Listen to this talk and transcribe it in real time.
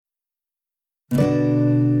You're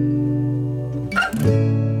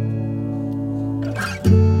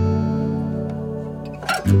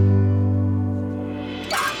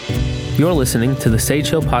listening to the Sage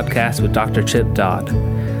Hill Podcast with Dr. Chip Dodd.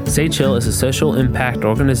 Sage Hill is a social impact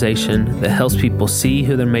organization that helps people see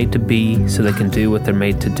who they're made to be so they can do what they're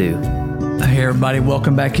made to do. Hey, everybody.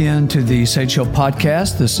 Welcome back into the Sage Hill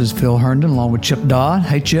Podcast. This is Phil Herndon along with Chip Dodd.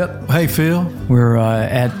 Hey, Chip. Hey, Phil. We're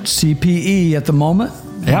at CPE at the moment.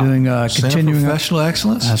 Yeah. Doing continuing Professional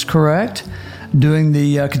Excellence. That's correct. Doing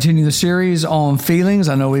continuing the series on feelings.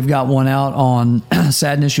 I know we've got one out on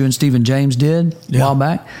sadness you and Stephen James did a while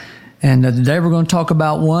back. And today we're going to talk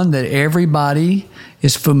about one that everybody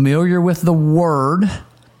is familiar with the word,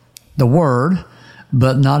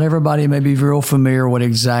 but not everybody may be real familiar what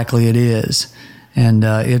exactly it is. And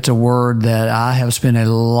it's a word that I have spent a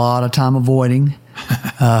lot of time avoiding.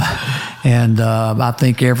 I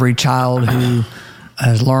think every child who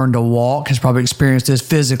has learned to walk has probably experienced this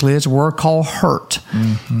physically. It's a word called hurt.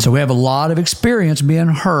 Mm-hmm. So we have a lot of experience being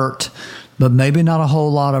hurt, but maybe not a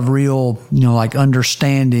whole lot of real,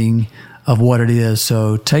 understanding of what it is.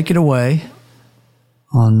 So take it away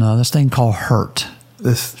on this thing called hurt.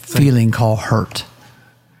 This feeling called hurt.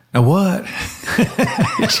 Now what?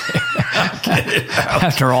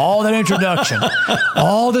 After all that introduction,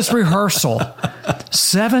 all this rehearsal,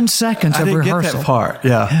 7 seconds of rehearsal. I didn't get that part.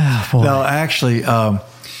 Yeah. No, actually,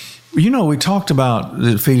 we talked about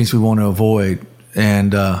the feelings we want to avoid,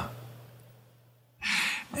 and the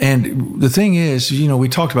thing is, we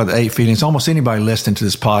talked about the 8 feelings. Almost anybody listening to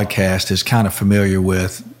this podcast is kind of familiar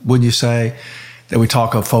with, wouldn't you say, that we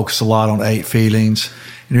focus a lot on 8 feelings,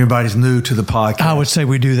 and everybody's new to the podcast. I would say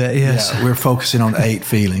we do that, yes. Yeah, we're focusing on 8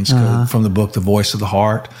 feelings from the book, The Voice of the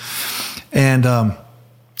Heart. And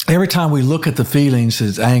every time we look at the feelings,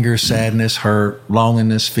 it's anger, sadness, hurt,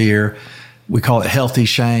 loneliness, fear. We call it healthy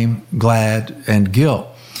shame, glad, and guilt.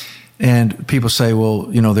 And people say, well,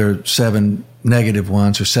 there are 7 negative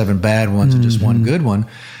ones or 7 bad ones and just one good one.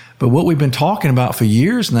 But what we've been talking about for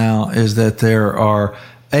years now is that there are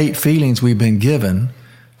 8 feelings we've been given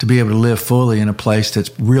to be able to live fully in a place that's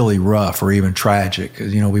really rough or even tragic.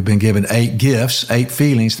 We've been given 8 gifts, 8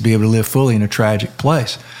 feelings to be able to live fully in a tragic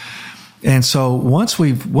place. And so once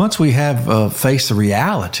we have faced the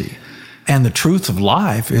reality and the truth of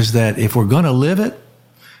life is that if we're going to live it,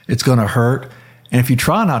 it's going to hurt. And if you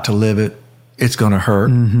try not to live it, it's going to hurt.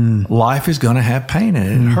 Mm-hmm. Life is going to have pain in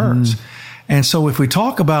it. It hurts. And so if we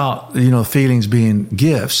talk about, feelings being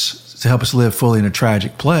gifts to help us live fully in a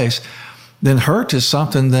tragic place, then hurt is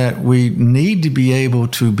something that we need to be able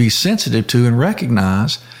to be sensitive to and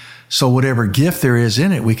recognize. So whatever gift there is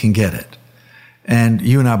in it, we can get it. And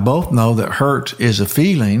you and I both know that hurt is a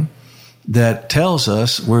feeling that tells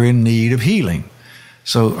us we're in need of healing.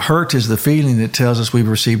 So hurt is the feeling that tells us we've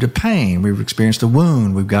received a pain, we've experienced a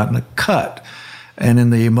wound, we've gotten a cut. And in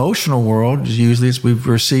the emotional world, usually we've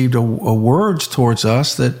received a words towards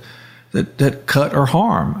us that cut or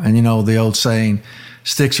harm. And the old saying,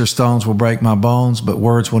 sticks or stones will break my bones, but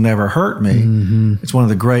words will never hurt me. Mm-hmm. It's one of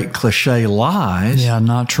the great cliche lies. Yeah,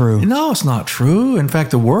 not true. No, it's not true. In fact,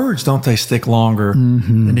 the words, don't they stick longer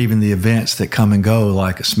than even the events that come and go,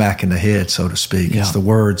 like a smack in the head, so to speak. Yeah. It's the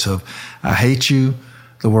words of, I hate you.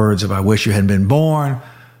 The words of, I wish you hadn't been born.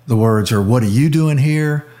 The words are, what are you doing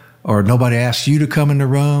here? Or nobody asks you to come in the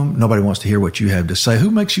room. Nobody wants to hear what you have to say.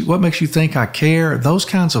 What makes you think I care? Those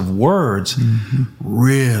kinds of words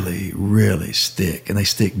really, really stick, and they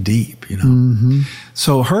stick deep,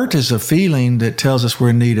 So hurt is a feeling that tells us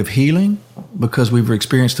we're in need of healing because we've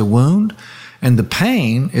experienced a wound, and the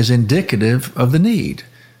pain is indicative of the need.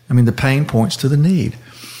 The pain points to the need.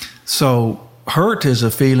 So hurt is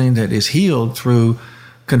a feeling that is healed through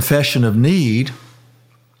confession of need,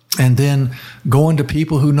 and then going to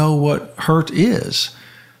people who know what hurt is.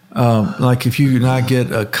 Like if you and I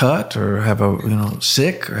get a cut or have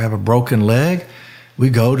sick or have a broken leg, we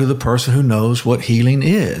go to the person who knows what healing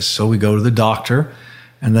is. So we go to the doctor,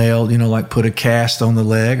 and they'll put a cast on the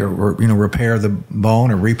leg or repair the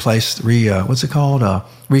bone or reset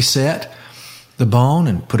the bone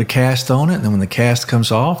and put a cast on it. And then when the cast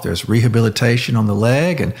comes off, there's rehabilitation on the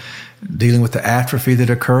leg and dealing with the atrophy that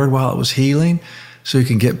occurred while it was healing, so you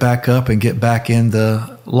can get back up and get back in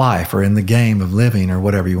the life or in the game of living or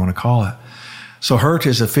whatever you want to call it. So hurt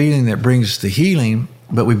is a feeling that brings us to healing,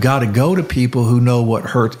 but we've got to go to people who know what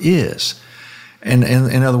hurt is. And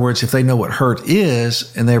in other words, if they know what hurt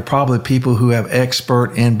is, and they're probably people who have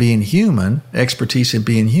expertise in being human,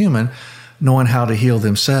 knowing how to heal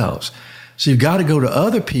themselves. So you've got to go to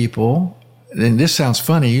other people, and this sounds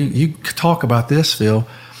funny, you talk about this, Phil.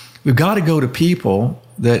 We've got to go to people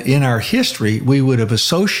that in our history we would have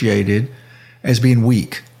associated as being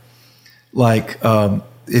weak. Like,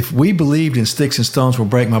 if we believed in sticks and stones will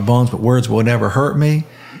break my bones, but words will never hurt me,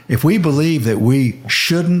 if we believe that we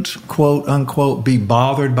shouldn't, quote unquote, be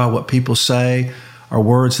bothered by what people say or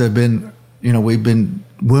words that have been, we've been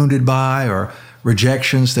wounded by, or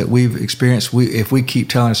rejections that we've experienced, if we keep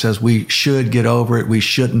telling ourselves we should get over it, we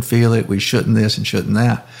shouldn't feel it, we shouldn't this and shouldn't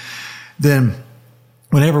that, then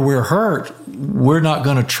whenever we're hurt, we're not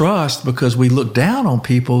going to trust, because we look down on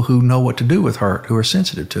people who know what to do with hurt, who are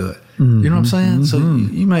sensitive to it. Mm-hmm. You know what I'm saying? Mm-hmm.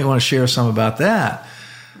 So you might want to share some about that.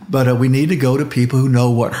 But we need to go to people who know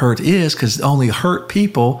what hurt is, because only hurt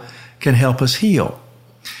people can help us heal.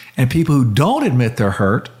 And people who don't admit they're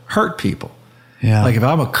hurt people. Yeah. Like if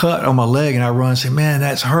I'm a cut on my leg and I run and say, man,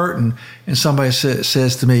 that's hurting. And somebody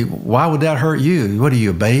says to me, why would that hurt you? What are you,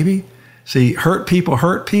 a baby? See, hurt people,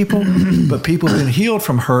 but people who've been healed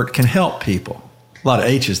from hurt can help people. A lot of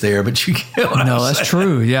H's there, but you get what No, I'm that's saying.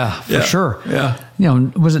 true. Yeah, for sure. Yeah.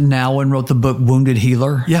 Was it Nouwen wrote the book Wounded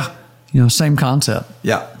Healer? Yeah. Same concept.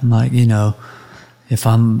 Yeah. Like, if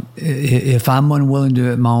I'm unwilling to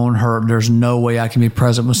admit my own hurt, there's no way I can be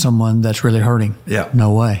present with someone that's really hurting. Yeah.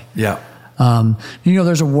 No way. Yeah.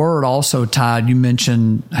 There's a word also tied. You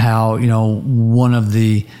mentioned how, one of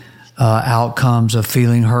the outcomes of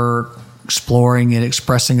feeling hurt, exploring it,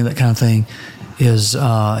 expressing it, that kind of thing, is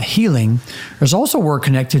healing. There's also a word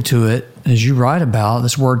connected to it, as you write about,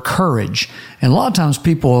 this word courage. And a lot of times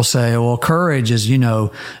people will say, well, courage is,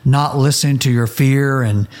 not listening to your fear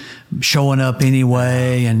and showing up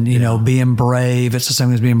anyway and, being brave. It's the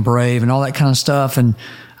same as being brave and all that kind of stuff. And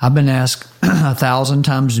I've been asked 1,000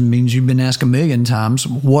 times, it means you've been asked 1,000,000 times,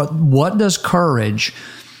 what does courage,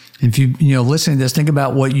 if you listening to this, think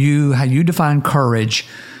about how you define courage.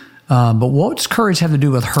 But what does courage have to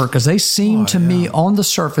do with hurt? Because they seem to me on the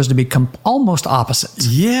surface to be almost opposites.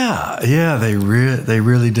 Yeah, they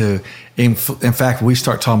really do. In fact, we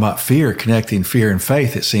start talking about fear, connecting fear and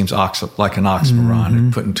faith. It seems like an oxymoron,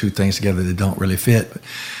 and putting two things together that don't really fit.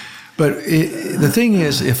 But the thing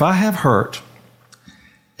is, if I have hurt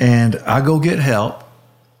and I go get help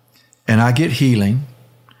and I get healing,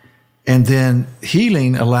 and then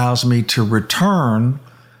healing allows me to return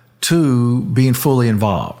to being fully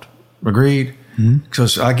involved. Agreed?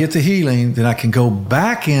 Because I get the healing, then I can go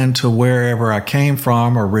back into wherever I came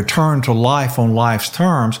from or return to life on life's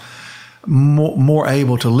terms, more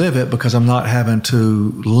able to live it, because I'm not having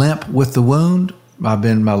to limp with the wound. My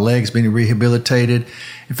legs being rehabilitated.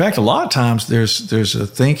 In fact, a lot of times there's a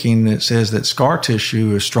thinking that says that scar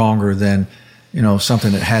tissue is stronger than,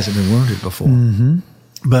 something that hasn't been wounded before. Mm-hmm.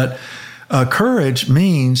 But courage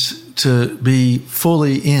means to be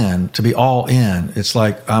fully in, to be all in. It's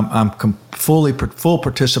like I'm full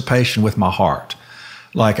participation with my heart.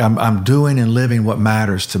 Like I'm doing and living what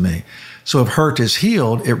matters to me. So if hurt is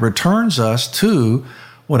healed, it returns us to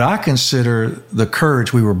what I consider the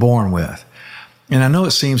courage we were born with. And I know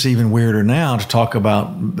it seems even weirder now to talk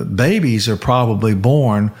about babies are probably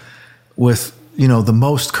born with, the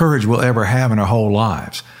most courage we'll ever have in our whole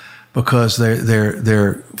lives, because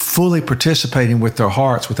they're fully participating with their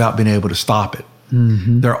hearts without being able to stop it.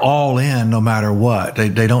 Mm-hmm. They're all in no matter what.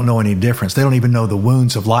 They don't know any difference. They don't even know the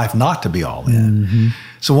wounds of life not to be all in. Mm-hmm.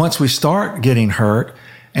 So once we start getting hurt,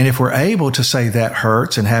 and if we're able to say that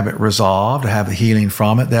hurts and have it resolved, have the healing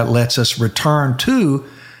from it, that lets us return to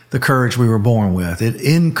the courage we were born with. It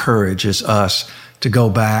encourages us to go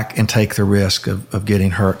back and take the risk of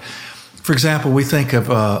getting hurt. For example, we think of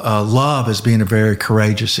love as being a very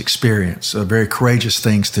courageous experience, a very courageous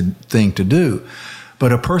thing to do.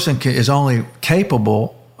 But a person is only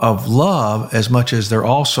capable of love as much as they're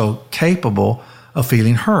also capable of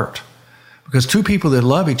feeling hurt. Because two people that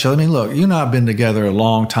love each other, look, you and I have been together a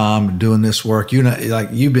long time doing this work.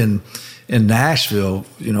 You've been in Nashville,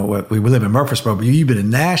 we live in Murfreesboro, but you've been in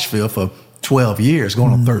Nashville for 12 years,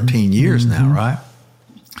 going on 13 years now, right?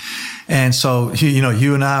 And so,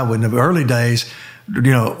 you and I, in the early days,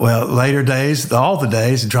 later days, all the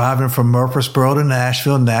days, driving from Murfreesboro to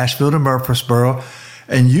Nashville, Nashville to Murfreesboro,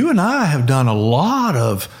 and you and I have done a lot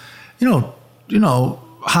of,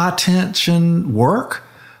 high tension work.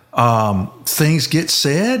 Things get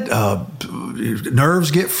said,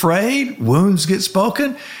 nerves get frayed, wounds get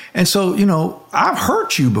spoken. And so, I've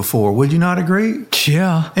hurt you before. Would you not agree?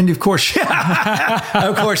 Yeah. And of course,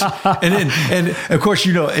 of course, and of course,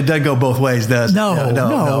 it doesn't go both ways, does it? No.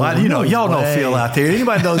 Y'all know Phil out there.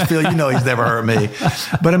 Anybody knows Phil, he's never hurt me.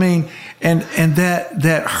 But and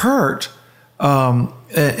that hurt,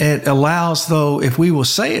 it allows, though, if we will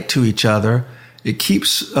say it to each other, it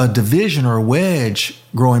keeps a division or a wedge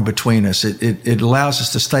growing between us. It allows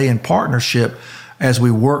us to stay in partnership as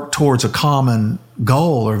we work towards a common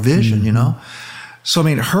goal or vision, you know? So, I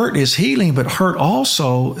mean, hurt is healing, but hurt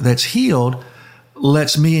also that's healed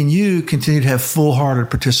lets me and you continue to have full-hearted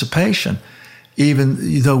participation.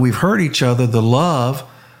 Even though we've hurt each other, the love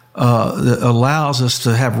that allows us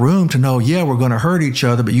to have room to know, we're going to hurt each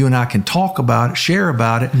other, but you and I can talk about it, share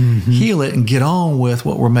about it, heal it, and get on with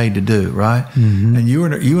what we're made to do, right? And you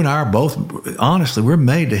and I are both, honestly, we're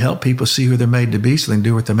made to help people see who they're made to be so they can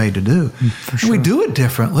do what they're made to do. For sure. And we do it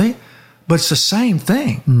differently, but it's the same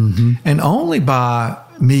thing. And only by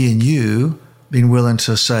me and you being willing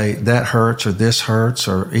to say that hurts or this hurts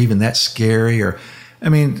or even that's scary, or, I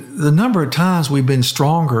mean, the number of times we've been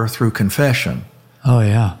stronger through confession. Oh,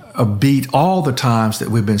 yeah. Beat all the times that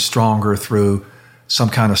we've been stronger through some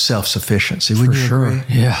kind of self-sufficiency. For sure.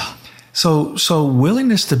 Yeah. So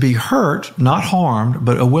willingness to be hurt, not harmed,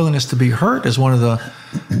 but a willingness to be hurt is one of the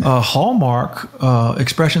hallmark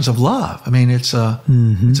expressions of love. I mean, it's a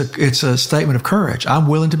statement of courage. I'm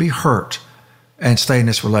willing to be hurt and stay in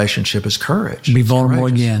this relationship is courage. Be vulnerable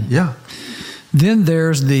again. Yeah. Then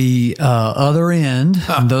there's the other end.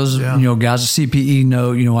 And those guys at CPE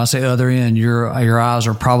know, when I say other end, your eyes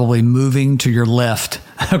are probably moving to your left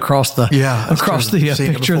across the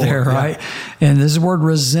picture there, right? Yeah. And this is the word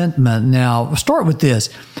resentment. Now, start with this.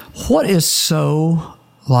 What is so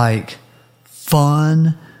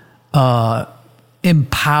fun,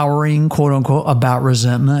 empowering, quote unquote, about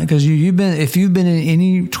resentment? Because if you've been in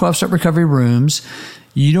any 12-step recovery rooms,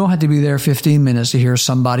 you don't have to be there 15 minutes to hear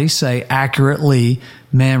somebody say accurately,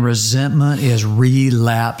 man, resentment is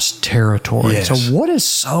relapse territory. Yes. So what is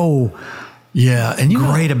so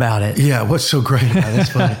great about it? Yeah, what's so great about it? That's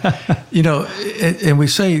funny. And we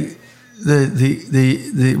say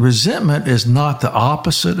the resentment is not the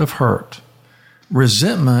opposite of hurt.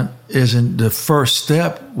 Resentment isn't the first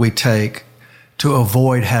step we take to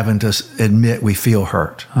avoid having to admit we feel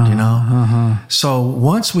hurt, So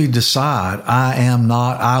once we decide,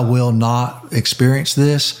 I will not experience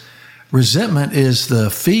this, resentment is the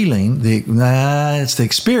feeling, it's the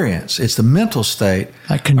experience, it's the mental state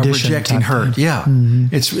of rejecting hurt. Yeah.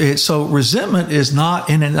 It's so resentment is not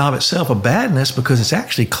in and of itself a badness because it's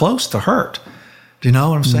actually close to hurt. Do you know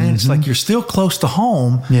what I'm saying? It's like you're still close to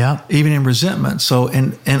home, even in resentment. So,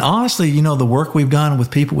 and honestly, the work we've done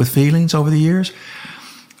with people with feelings over the years,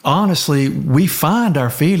 honestly, we find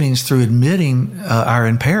our feelings through admitting our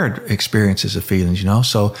impaired experiences of feelings,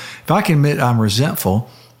 So if I can admit I'm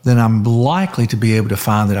resentful, then I'm likely to be able to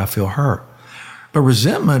find that I feel hurt. But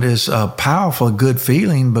resentment is a powerful, good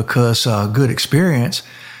feeling because good experience,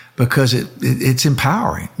 because it's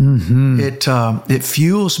empowering. It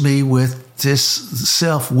fuels me with this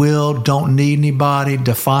self-will, don't need anybody,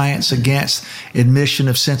 defiance against admission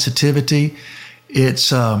of sensitivity. It's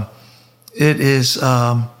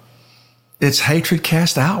hatred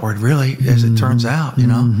cast outward, really, as it turns out.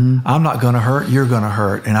 I'm not going to hurt, you're going to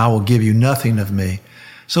hurt, and I will give you nothing of me.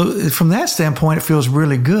 So from that standpoint, it feels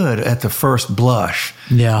really good at the first blush.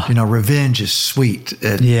 Yeah. Revenge is sweet.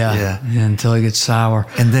 Until it gets sour.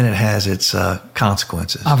 And then it has its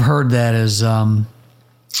consequences. I've heard that as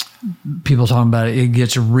people talking about it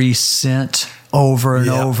gets resent over and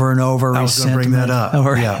over and over. I was going to bring that up.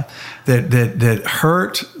 That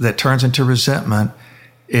hurt that turns into resentment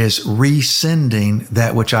is resending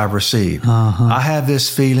that which I've received. I have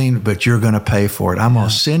this feeling, but you're going to pay for it. I'm going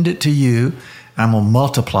to send it to you. I'm going to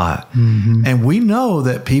multiply it. And we know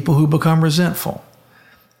that people who become resentful,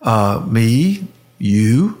 me,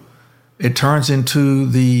 you, it turns into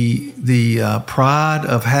the pride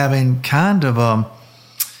of having kind of a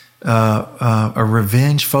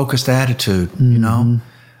revenge-focused attitude. I'm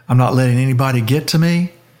not letting anybody get to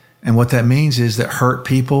me. And what that means is that hurt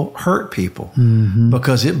people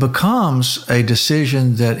because it becomes a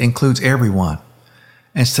decision that includes everyone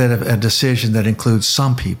instead of a decision that includes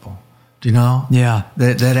some people. Do you know? Yeah.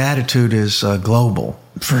 That attitude is global.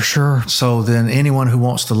 For sure. So then anyone who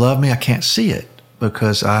wants to love me, I can't see it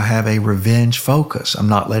because I have a revenge focus. I'm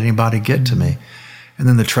not letting anybody get to me. And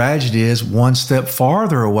then the tragedy is one step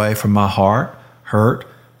farther away from my heart, hurt,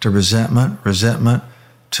 to resentment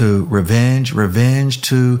to revenge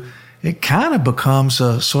to, it kind of becomes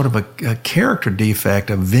a sort of a character defect,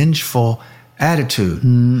 a vengeful attitude.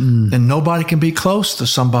 And nobody can be close to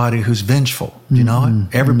somebody who's vengeful. You know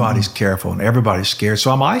it? Everybody's careful and everybody's scared.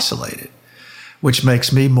 So I'm isolated, which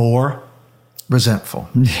makes me more resentful.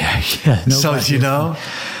 Yeah. So, the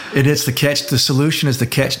solution is the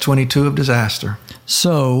catch-22 of disaster.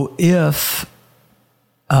 So if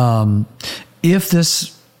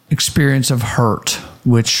this experience of hurt,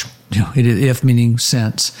 which if meaning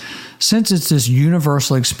since. Since it's this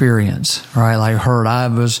universal experience, right? Like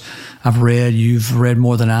hurt, you've read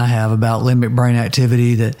more than I have about limbic brain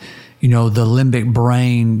activity, that, the limbic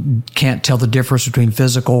brain can't tell the difference between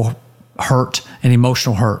physical hurt and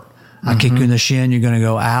emotional hurt. I kick you in the shin, you're going to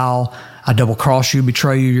go, ow. I double cross you,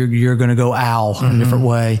 betray you, you're going to go, ow, in a different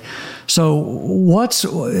way. So what's,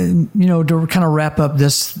 to kind of wrap up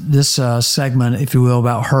this segment, if you will,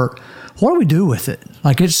 about hurt, what do we do with it?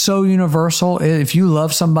 Like, it's so universal. If you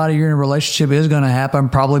love somebody, you're in a relationship, it's going to happen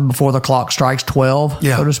probably before the clock strikes 12,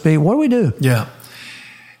 so to speak. What do we do? Yeah.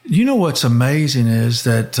 What's amazing is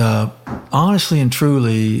that, honestly and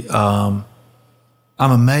truly, I'm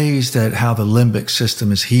amazed at how the limbic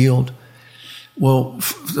system is healed. Well,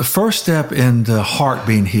 the first step in the heart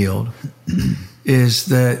being healed is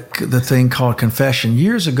that the thing called confession.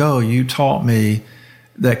 Years ago, you taught me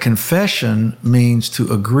that confession means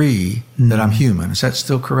to agree that I'm human. Is that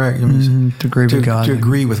still correct? To agree with God. To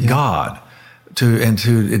agree with God, to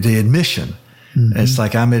the admission. It's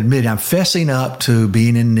like I'm fessing up to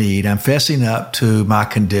being in need. I'm fessing up to my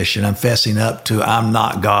condition. I'm fessing up to I'm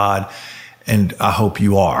not God, and I hope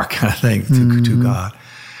you are, kind of thing, to God.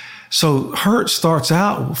 So hurt starts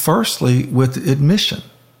out firstly with admission.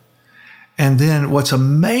 And then what's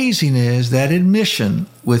amazing is that admission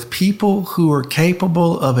with people who are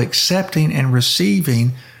capable of accepting and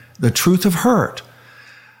receiving the truth of hurt.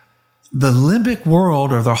 The limbic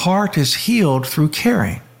world, or the heart, is healed through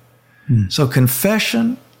caring. So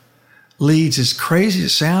confession leads, as crazy as it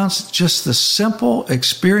sounds, just the simple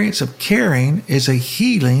experience of caring is a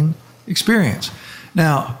healing experience.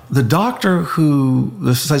 Now, the doctor who,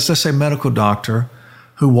 let's say medical doctor,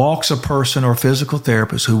 who walks a person, or physical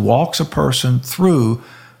therapist who walks a person through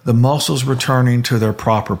the muscles returning to their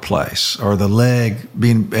proper place, or the leg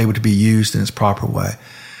being able to be used in its proper way,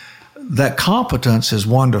 that competence is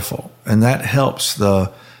wonderful, and that helps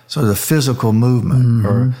the sort of the physical movement,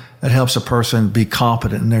 or that helps a person be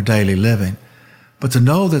competent in their daily living. But to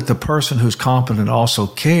know that the person who's competent also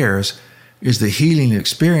cares is the healing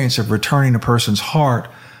experience of returning a person's heart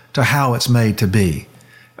to how it's made to be.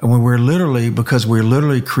 And when because we're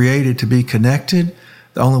literally created to be connected,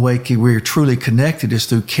 the only way we're truly connected is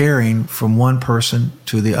through caring from one person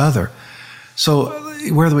to the other. So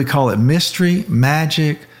whether we call it mystery,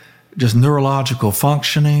 magic, just neurological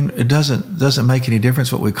functioning, it doesn't make any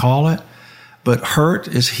difference what we call it. But hurt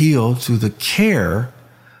is healed through the care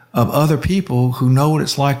of other people who know what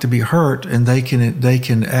it's like to be hurt, and they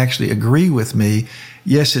can actually agree with me.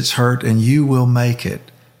 Yes, it's hurt, and you will make it.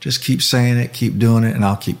 Just keep saying it, keep doing it, and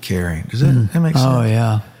I'll keep caring. Does that make sense? Oh,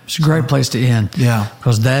 yeah. It's a great place to end. Yeah.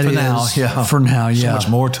 Because for now, so much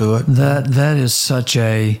more to it. That is such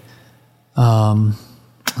a, rare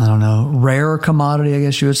commodity, I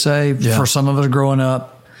guess you would say, for some of us growing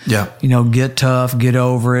up. Yeah. Get tough, get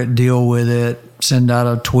over it, deal with it, send out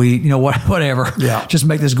a tweet, whatever. Yeah. Just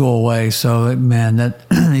make this go away. So, man, that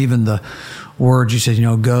even the words you said,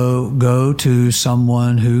 go to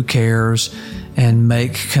someone who cares and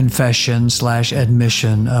make confession /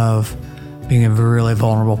 admission of being in a really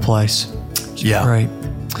vulnerable place. Yeah. Great.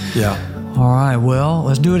 Yeah. All right. Well,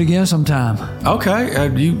 let's do it again sometime. Okay.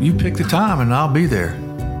 You pick the time and I'll be there.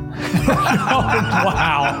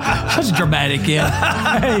 Wow. Such a dramatic end.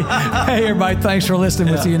 Hey, everybody. Thanks for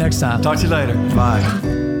listening. We'll see you next time. Talk to you later.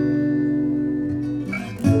 Bye.